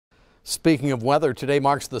Speaking of weather, today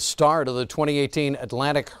marks the start of the 2018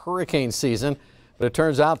 Atlantic hurricane season, but it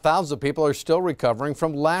turns out thousands of people are still recovering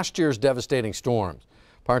from last year's devastating storms.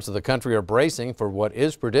 Parts of the country are bracing for what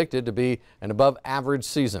is predicted to be an above-average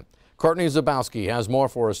season. Courtney Zabowski has more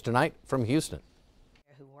for us tonight from Houston.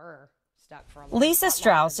 Lisa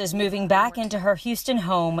Strauss is moving back into her Houston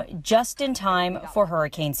home just in time for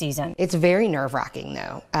hurricane season. It's very nerve-wracking,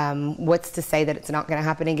 though. What's to say that it's not going to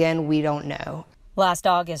happen again? We don't know. Last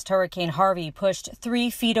August, Hurricane Harvey pushed 3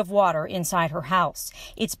 feet of water inside her house.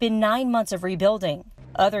 It's been 9 months of rebuilding.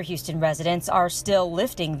 Other Houston residents are still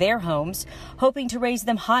lifting their homes, hoping to raise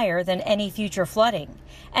them higher than any future flooding.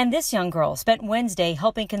 And this young girl spent Wednesday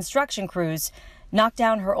helping construction crews knock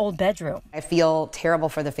down her old bedroom. I feel terrible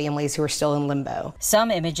for the families who are still in limbo.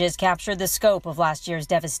 Some images captured the scope of last year's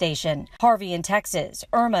devastation. Harvey in Texas,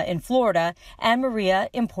 Irma in Florida, and Maria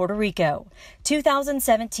in Puerto Rico.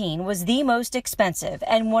 2017 was the most expensive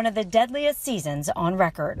and one of the deadliest seasons on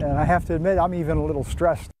record. And I have to admit, I'm even a little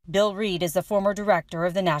stressed. Bill Reed is the former director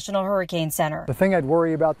of the National Hurricane Center. The thing I'd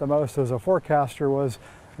worry about the most as a forecaster was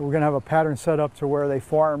we're going to have a pattern set up to where they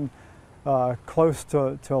form close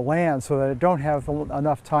to land so that it don't have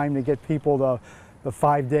enough time to get people the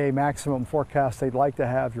 5-day maximum forecast they'd like to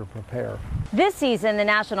have to prepare. This season, the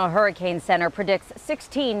National Hurricane Center predicts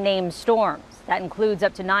 16 named storms. That includes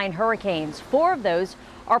up to 9 hurricanes. 4 of those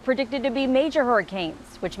are predicted to be major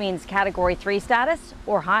hurricanes, which means Category 3 status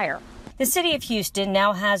or higher. The city of Houston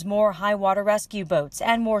now has more high water rescue boats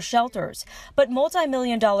and more shelters, but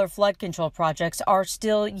multi-million-dollar flood control projects are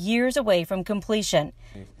still years away from completion.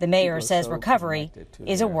 The mayor says recovery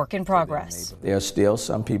is a work in progress. There are still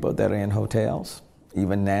some people that are in hotels,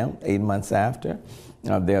 even now, 8 months after.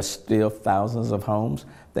 There are still thousands of homes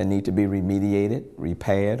that need to be remediated,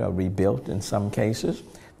 repaired, or rebuilt in some cases.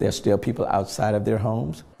 There are still people outside of their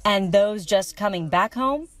homes. And those just coming back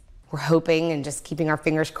home? We're hoping and just keeping our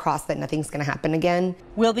fingers crossed that nothing's going to happen again.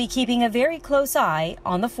 We'll be keeping a very close eye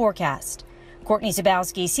on the forecast. Courtney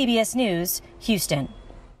Zabowski, CBS News, Houston.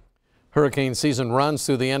 Hurricane season runs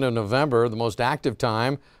through the end of November, the most active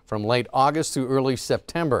time from late August through early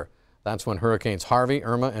September. That's when hurricanes Harvey,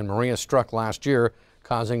 Irma, and Maria struck last year,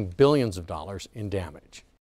 causing billions of dollars in damage.